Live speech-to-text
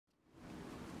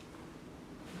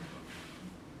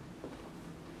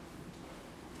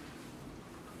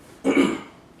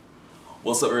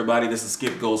What's up, everybody? This is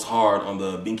Skip Goes Hard on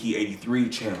the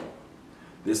Binky83 channel.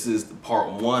 This is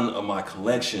part one of my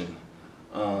collection.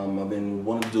 I've been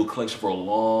wanting to do a collection for a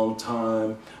long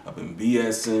time. I've been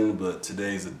BSing, but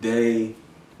today's the day.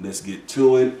 Let's get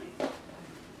to it.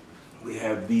 We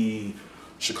have the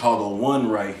Chicago 1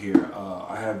 right here.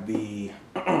 I have the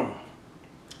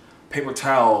paper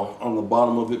towel on the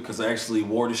bottom of it because I actually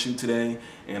wore the shoe today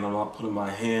and I'm not putting my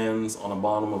hands on the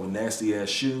bottom of a nasty ass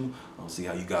shoe. I'll see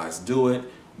how you guys do it.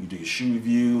 You do your shoe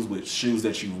reviews with shoes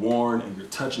that you've worn and you're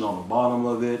touching on the bottom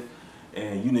of it,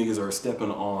 and you niggas are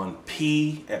stepping on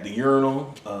pee at the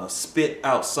urinal, spit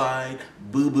outside,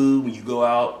 boo-boo when you go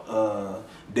out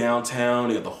downtown,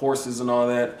 you got the horses and all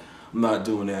that. I'm not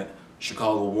doing that.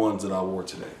 Chicago 1s that I wore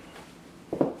today.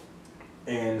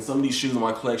 And some of these shoes in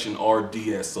my collection are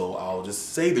DS, so I'll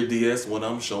just say they're DS when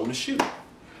I'm showing the shoe.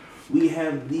 We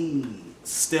have the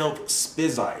Stealth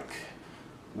Spizike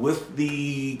with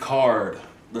the card.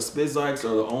 The Spizikes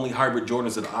are the only hybrid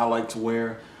Jordans that I like to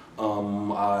wear.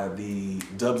 The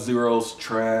Dub Zeros,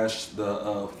 trash.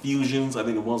 The Fusions, I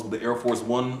think the ones with the Air Force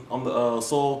One on the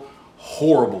sole,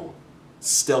 horrible.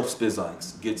 Stealth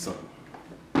Spizikes, get some.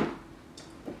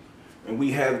 And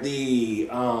we have the,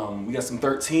 we got some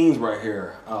 13s right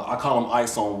here. I call them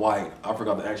ice on white. I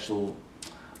forgot the actual,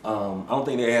 I don't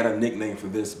think they had a nickname for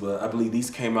this, but I believe these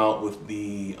came out with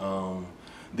the,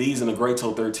 these and the gray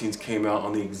toe 13s came out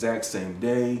on the exact same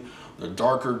day. The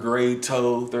darker gray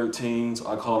toe 13s,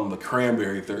 I call them the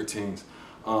cranberry 13s.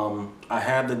 I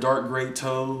had the dark gray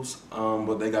toes,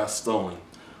 but they got stolen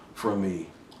from me,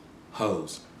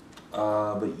 hoes.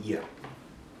 But yeah.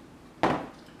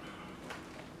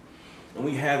 And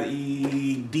we have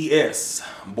the DS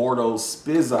Bordeaux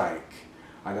Spizike.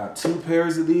 I got two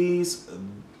pairs of these.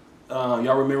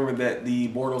 Y'all remember that the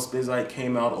Bordeaux Spizike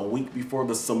came out a week before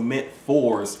the Cement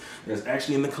 4s. That's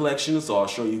actually in the collection, so I'll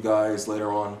show you guys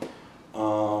later on.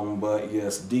 But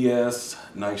yes, DS,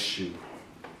 nice shoe.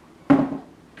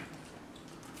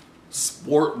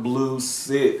 Sport Blue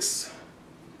 6,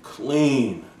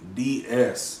 clean,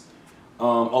 DS.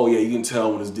 Oh yeah, you can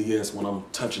tell when it's DS when I'm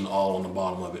touching all on the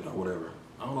bottom of it or whatever.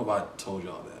 I don't know if I told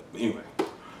y'all that, but anyway.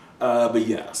 But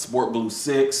yeah, Sport Blue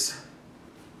 6,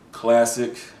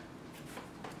 classic.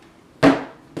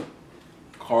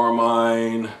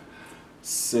 Carmine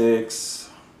 6,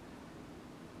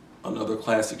 another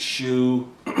classic shoe.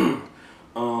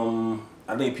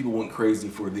 I think people went crazy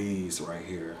for these right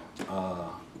here.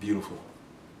 Beautiful.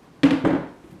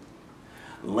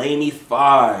 Laney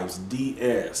 5s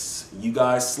DS. You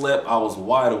guys slept, I was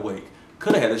wide awake.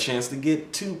 Could have had a chance to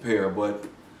get two pair, but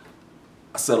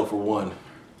I settled for one.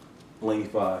 Laney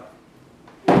 5.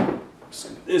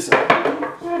 This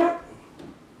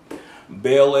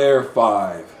Bel Air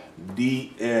 5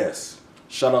 DS.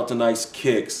 Shout out to Nice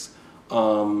Kicks.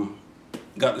 Got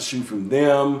the shoe from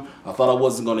them. I thought I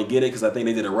wasn't gonna get it because I think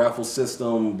they did a raffle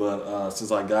system, but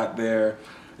since I got there,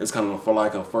 it's kind of for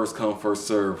like a first come first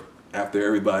serve. After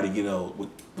everybody, you know, with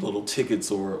little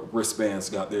tickets or wristbands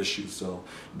got their shoes. So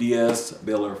DS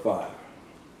Bel Air 5.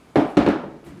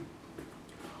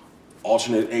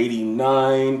 Alternate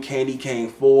 89 Candy Cane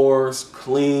 4s,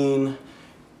 clean,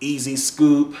 easy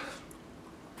scoop.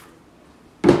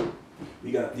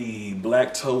 We got the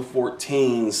Black Toe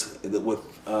 14s with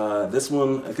this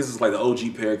one. I guess it's like the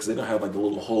OG pair because they don't have like the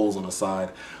little holes on the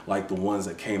side like the ones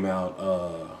that came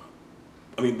out.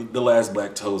 I mean, the last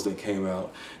Black Toes that came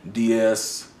out.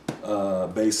 DS,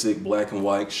 basic black and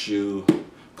white shoe,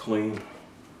 clean.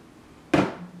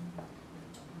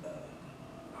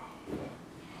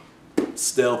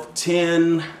 Stealth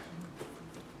 10,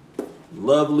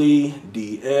 lovely,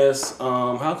 DS.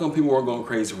 How come people weren't going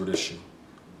crazy for this shoe?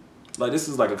 Like, this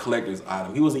is like a collector's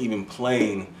item. He wasn't even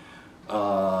playing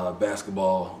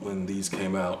basketball when these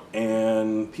came out,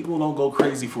 and people don't go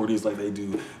crazy for these like they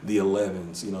do the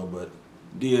 11s, you know, but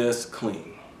DS,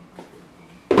 clean.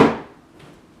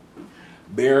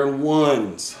 Baron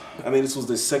 1s. I mean, this was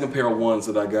the second pair of 1s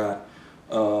that I got.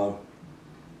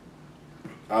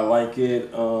 I like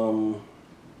it.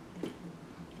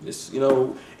 This, you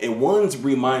know, and 1s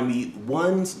remind me,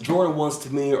 Jordan 1s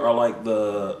to me are like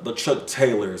the Chuck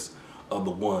Taylors of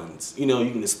the 1s. You know,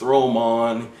 you can just throw them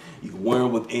on, you can wear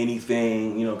them with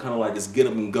anything, you know, kind of like this get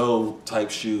up and go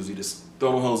type shoes. You just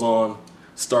throw them hoes on,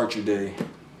 start your day.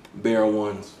 Baron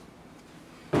 1s.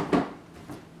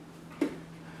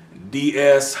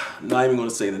 DS, not even going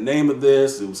to say the name of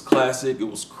this. It was classic. It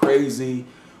was crazy.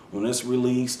 When this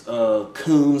released,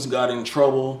 Coons got in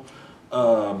trouble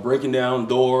breaking down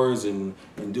doors and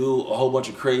do a whole bunch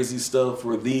of crazy stuff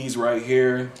for these right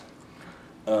here.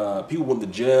 People went to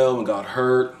jail and got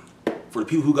hurt. For the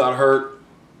people who got hurt,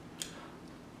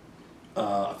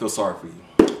 I feel sorry for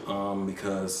you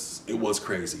because it was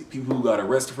crazy. People who got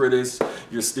arrested for this,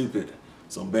 you're stupid.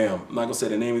 So bam, I'm not gonna say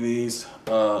the name of these.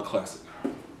 Classic.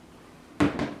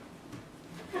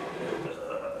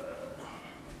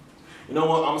 You know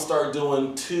what? I'm gonna start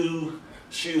doing 2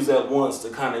 shoes at once to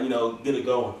kind of, you know, get it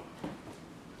going.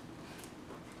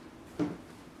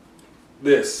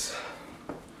 This.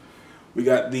 We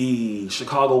got the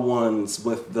Chicago ones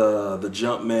with the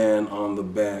Jumpman on the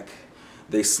back.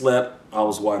 They slept, I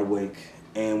was wide awake.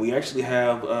 And we actually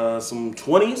have some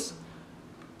 20s,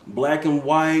 black and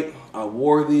white. I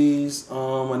wore these.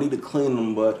 I need to clean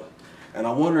them, and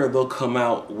I wonder if they'll come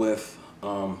out with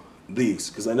these,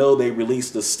 because I know they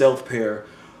released the stealth pair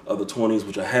of the 20s,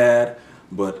 which I had,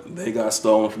 but they got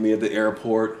stolen from me at the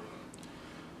airport.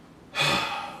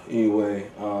 Anyway,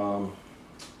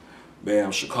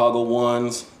 bam, Chicago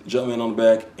ones, Jumpman on the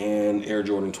back, and Air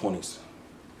Jordan 20s.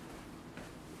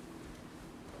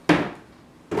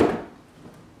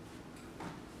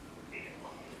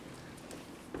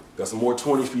 Got some more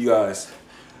 20s for you guys.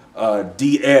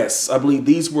 DS, I believe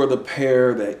these were the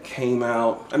pair that came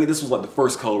out. I mean, this was like the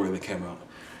first colorway that came out.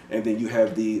 And then you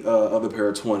have the other pair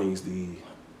of 20s, the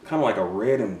kind of like a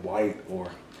red and white.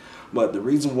 But the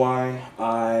reason why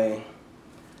I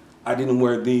didn't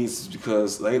wear these is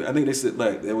because I think they said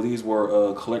like these were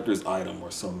a collector's item or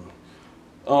something.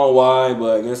 I don't know why,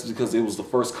 but I guess it's because it was the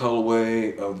first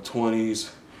colorway of the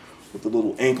 20s with the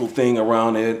little ankle thing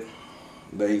around it.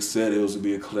 They said it was to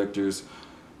be a collector's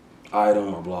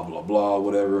item or blah blah blah,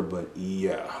 whatever. But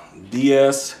yeah,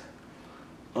 DS,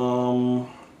 they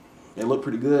look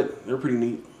pretty good. They're pretty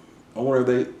neat. I wonder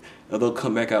if they'll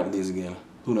come back out with these again.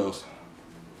 Who knows?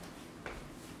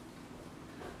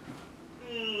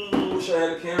 Wish I had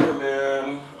a camera,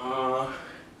 man.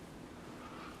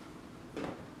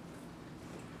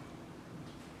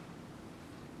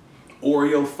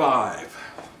 Oreo 5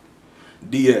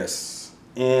 DS,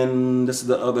 and this is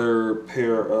the other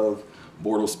pair of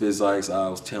Bordeaux Spizikes I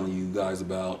was telling you guys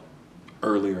about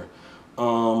earlier.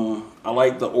 I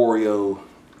like the Oreo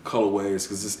colorways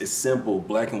because it's simple,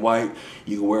 black and white.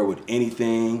 You can wear it with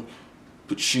anything.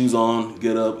 Put shoes on,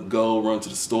 get up, go, run to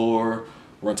the store,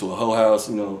 run to a hoe house,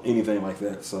 you know, anything like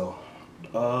that. So,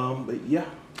 but yeah,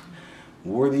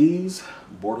 wore these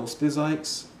Bordeaux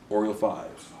Spizikes Oreo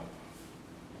 5s.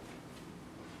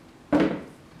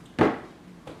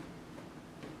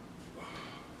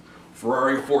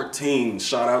 Ferrari 14,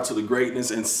 shout out to the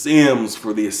greatness and Sims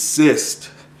for the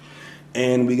assist.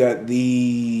 And we got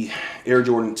the Air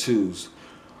Jordan 2s.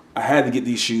 I had to get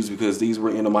these shoes because these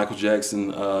were in a Michael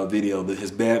Jackson video,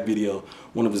 his Bad video.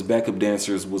 One of his backup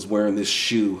dancers was wearing this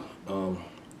shoe. I'm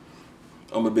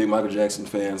a big Michael Jackson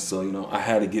fan, so you know I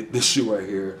had to get this shoe right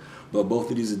here. But both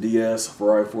of these are DS,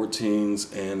 Ferrari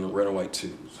 14s, and red and white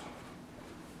 2s.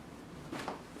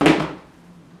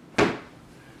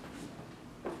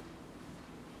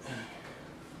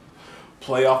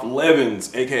 Playoff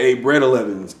 11s, aka Bread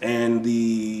 11s, and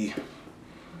the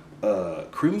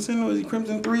Crimson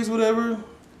 3s, whatever.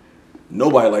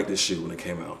 Nobody liked this shoe when it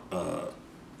came out.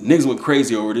 Niggas went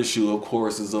crazy over this shoe. Of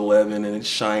course, it's 11 and it's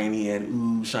shiny and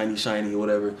ooh, shiny, shiny, or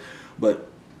whatever. But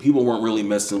people weren't really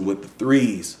messing with the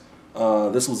 3s.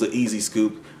 This was an easy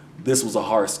scoop. This was a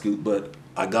hard scoop, but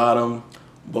I got them.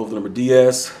 Both of them are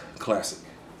DS, classic.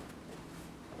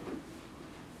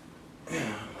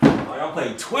 I'm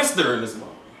playing Twister in this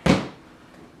moment.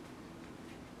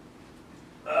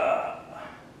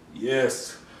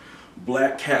 Yes,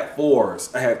 Black Cat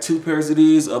 4s. I had 2 pairs of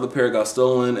these. The other pair got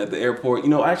stolen at the airport. You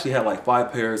know, I actually had like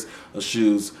 5 pairs of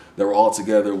shoes that were all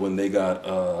together when they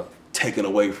got taken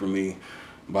away from me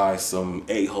by some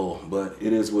a-hole. But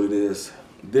it is what it is.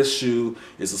 This shoe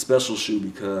is a special shoe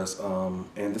because,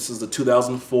 and this is the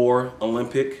 2004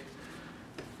 Olympic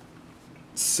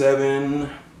 7.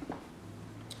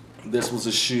 This was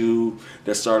a shoe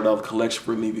that started off the collection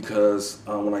for me because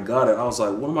when I got it, I was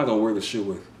like, what am I gonna wear this shoe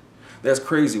with? That's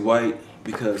crazy, white,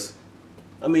 because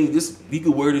I mean, you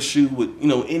could wear this shoe with, you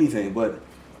know, anything, but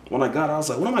when I got it, I was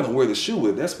like, what am I gonna wear this shoe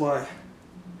with? That's why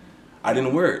I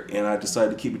didn't wear it, and I decided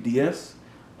to keep it DS.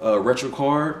 Retro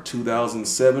card,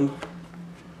 2007,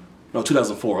 no,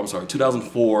 2004, I'm sorry,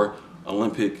 2004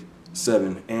 Olympic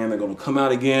 7, and they're gonna come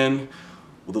out again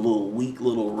with a little weak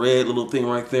little red little thing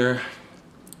right there.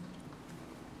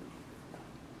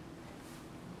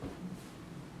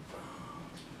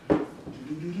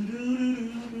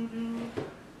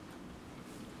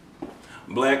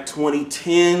 Black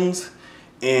 2010s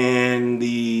and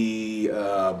the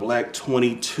black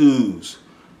 22s.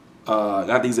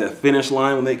 Got these at Finish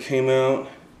Line when they came out,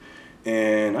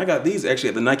 and I got these actually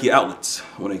at the Nike outlets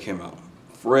when they came out.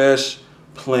 Fresh,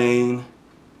 plain,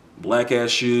 Black ass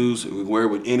shoes, we wear it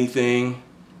with anything.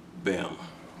 Bam.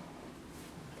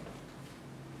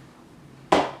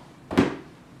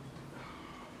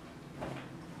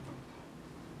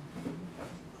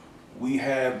 We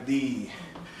have the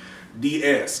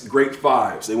DS Great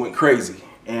Fives. They went crazy.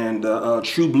 And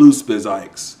True Blue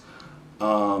Spizikes.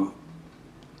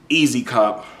 Easy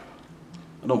Cop.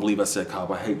 I don't believe I said cop.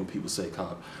 I hate when people say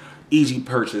cop. Easy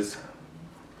purchase.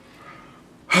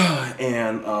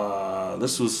 And it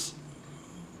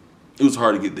was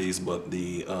hard to get these, but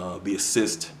the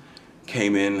assist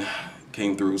came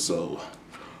through. So,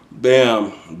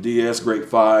 bam, DS Great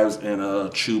Fives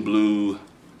and True Blue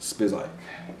Spizike.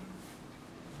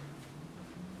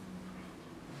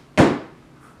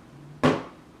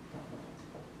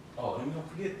 Oh, let me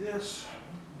not forget this.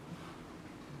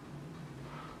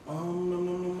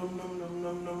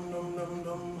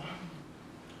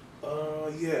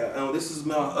 Yeah, this is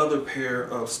my other pair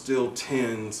of steel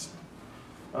tins.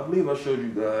 I believe I showed you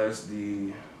guys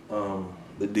the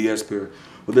DS pair,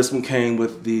 but this one came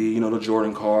with the the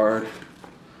Jordan card.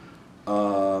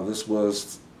 This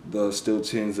was the steel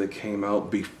tins that came out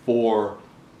before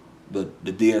the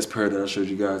DS pair that I showed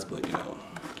you guys, but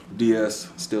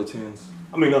DS steel tins.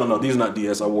 I mean, no, these are not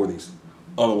DS. I wore these.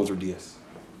 Other ones were DS.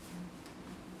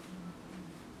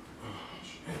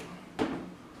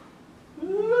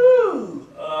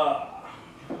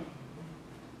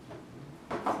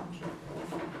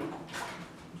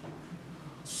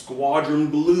 Squadron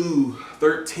Blue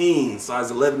 13,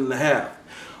 size 11.5.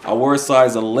 I wore a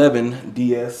size 11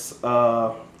 DS,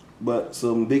 but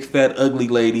some big fat ugly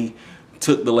lady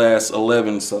took the last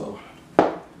 11, so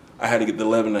I had to get the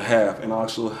 11.5. And I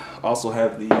also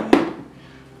have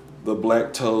the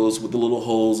black toes with the little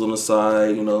holes on the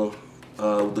side, with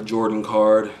the Jordan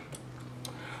card.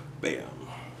 Bam.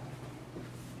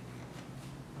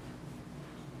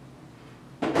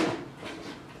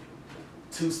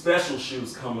 Two special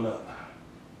shoes coming up.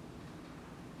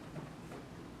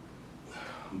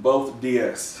 Both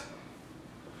DS.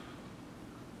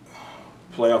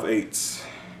 Playoff 8s.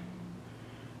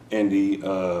 And the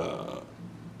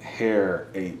Hair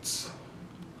 8s.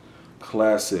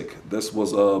 Classic. This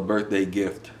was a birthday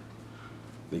gift.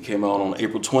 They came out on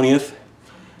April 20th.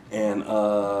 And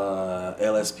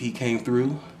LSP came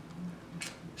through.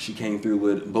 She came through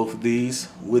with both of these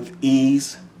with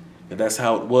ease. And that's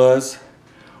how it was.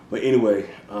 But anyway,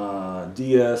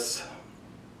 DS,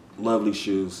 lovely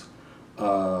shoes.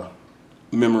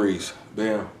 Memories,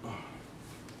 bam.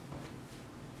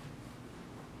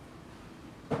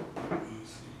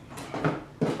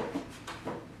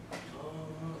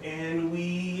 And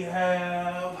we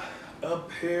have a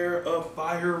pair of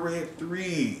Fire Red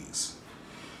 3s.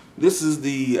 This is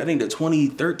I think the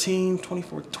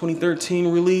 2013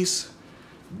 release.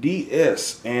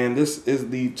 DS, and this is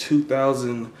the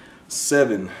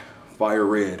 2007 Fire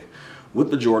Red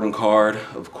with the Jordan card,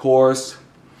 of course.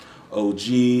 OG,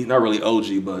 not really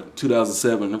OG, but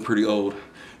 2007. They're pretty old.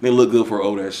 They look good for an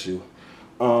old ass shoe.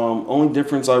 Only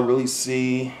difference I really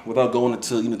see, without going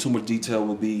into too much detail,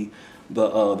 would be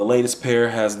the latest pair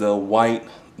has the white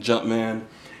Jumpman,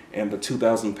 and the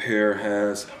 2000 pair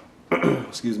has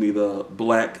excuse me, the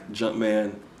black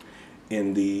Jumpman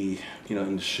in the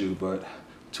in the shoe. But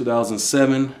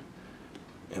 2007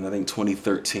 and I think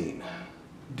 2013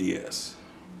 DS.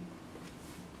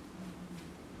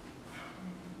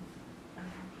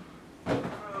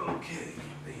 Okay.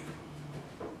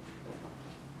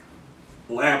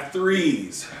 Lab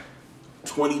 3s,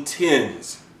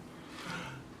 2010s.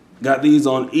 Got these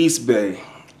on East Bay.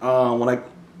 When I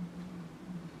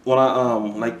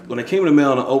came in the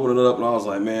mail and I opened it up and I was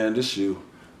like, man, this shoe,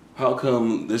 how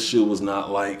come this shoe was not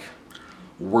like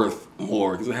worth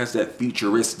more? Because it has that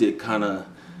futuristic kind of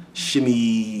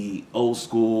shimmy, old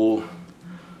school,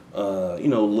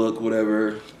 look,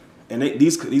 whatever. And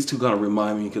these two kind of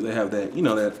remind me because they have that,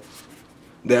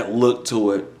 that look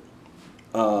to it.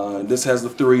 This has the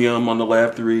 3M on the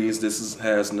Lab 3s. This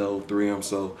has no 3M.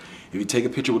 So if you take a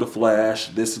picture with a flash,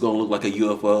 this is gonna look like a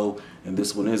UFO, and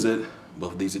this one isn't.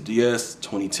 Both of these are DS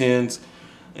 2010s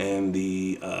and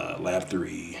the Lab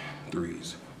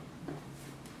 3s.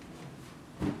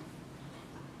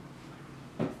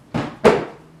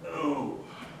 Oh,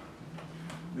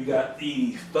 we got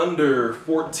the Thunder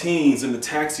 14s and the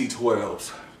Taxi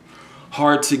 12s.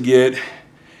 Hard to get.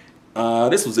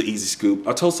 This was an easy scoop.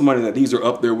 I told somebody that these are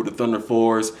up there with the Thunder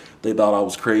 4s. They thought I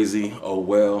was crazy. Oh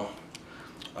well.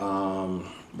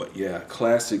 But yeah,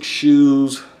 classic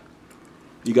shoes.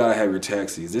 You gotta have your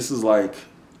Taxis. This is like,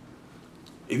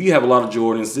 if you have a lot of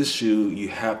Jordans, this shoe you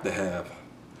have to have.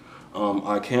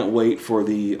 I can't wait for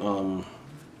the,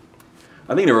 I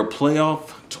I think they were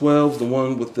playoff 12s, the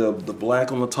one with the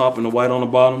black on the top and the white on the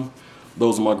bottom.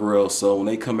 Those are my grills. So when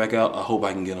they come back out, I hope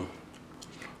I can get them.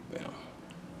 Bam.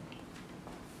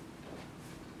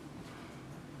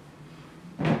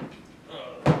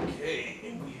 Okay,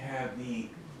 and we have the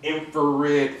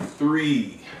Infrared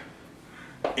 3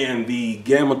 and the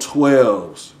Gamma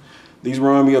 12s. These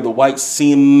remind me of the white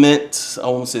cement, I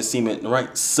almost said cement,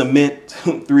 right? Cement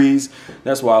 3s.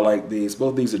 That's why I like these.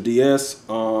 Both these are DS.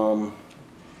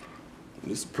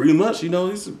 It's pretty much, you know,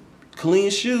 these are clean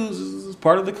shoes. This is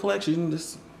part of the collection.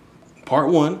 This is part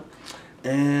 1.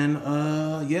 And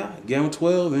yeah, Gamma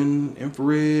 12 and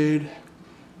Infrared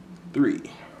 3.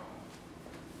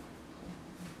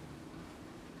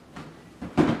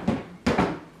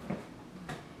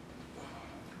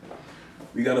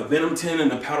 We got a Venom 10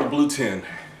 and a Powder Blue 10.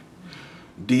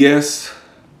 DS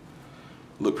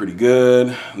look pretty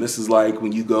good. This is like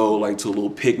when you go like to a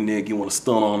little picnic, you want to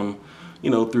stun on them,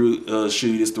 you know, through a shoe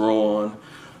you just throw on.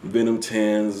 Venom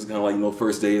 10s is kind of like, you know,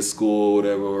 first day of school,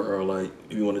 whatever, or like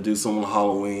if you want to do something on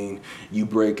Halloween, you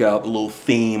break out the little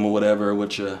theme or whatever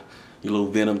with your little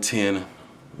Venom 10 and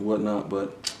whatnot.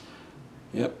 But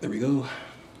yep, there we go.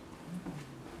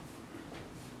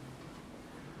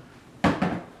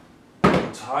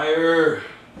 Tire.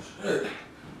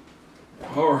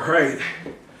 All right,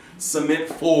 Cement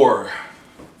 4.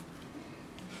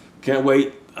 Can't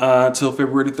wait till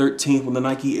February 13th when the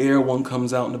Nike Air 1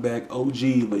 comes out in the back.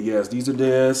 OG, but yes, these are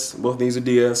DS. Both these are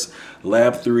DS.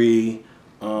 Lab 3.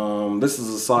 This is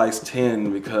a size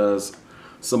 10 because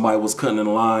somebody was cutting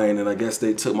in line, and I guess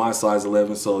they took my size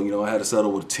 11, so you know I had to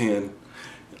settle with 10.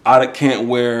 I can't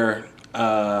wear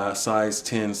size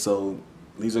 10, so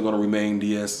these are going to remain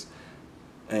DS.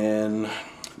 And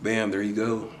bam, there you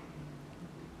go.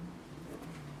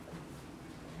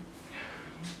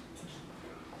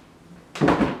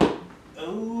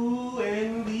 Oh,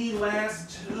 and the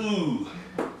last two.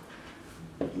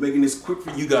 Making this quick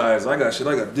for you guys. I got shit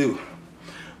I got to do.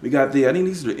 We got the, I think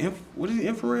these are the, what is the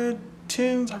Infrared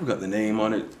 10s? I forgot the name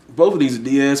on it. Both of these are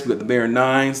DS. We got the Bear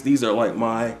 9s. These are like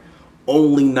my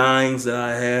only 9s that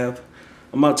I have.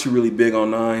 I'm not too really big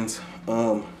on 9s.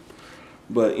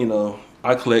 But you know,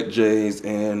 I collect J's,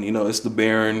 and you know it's the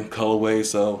Baron colorway,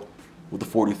 so with the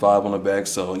 45 on the back,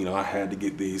 so you know I had to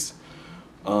get these.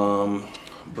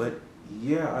 But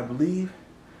yeah, I believe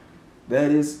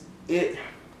that is it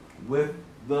with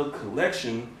the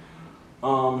collection.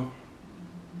 Like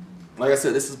I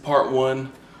said, this is part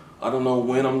 1. I don't know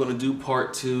when I'm gonna do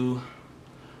part 2,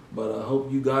 but I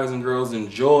hope you guys and girls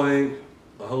enjoyed.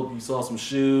 I hope you saw some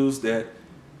shoes that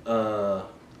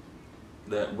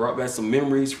that brought back some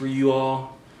memories for you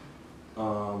all.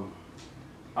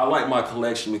 I like my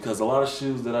collection because a lot of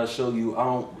shoes that I show you, I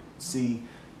don't see,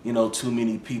 you know, too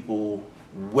many people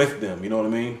with them, you know what I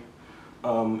mean?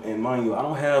 And mind you, I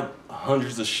don't have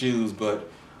hundreds of shoes, but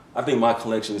I think my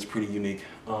collection is pretty unique.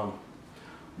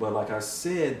 But like I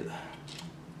said,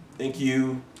 thank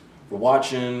you for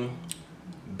watching.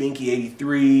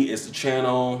 Binky83 is the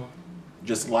channel.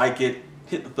 Just like it,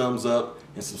 hit the thumbs up,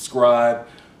 and subscribe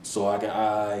so I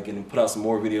can put out some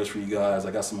more videos for you guys.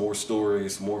 I got some more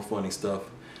stories, more funny stuff,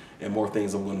 and more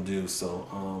things I'm going to do. So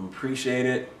appreciate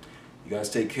it. You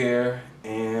guys take care,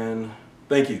 and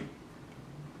thank you.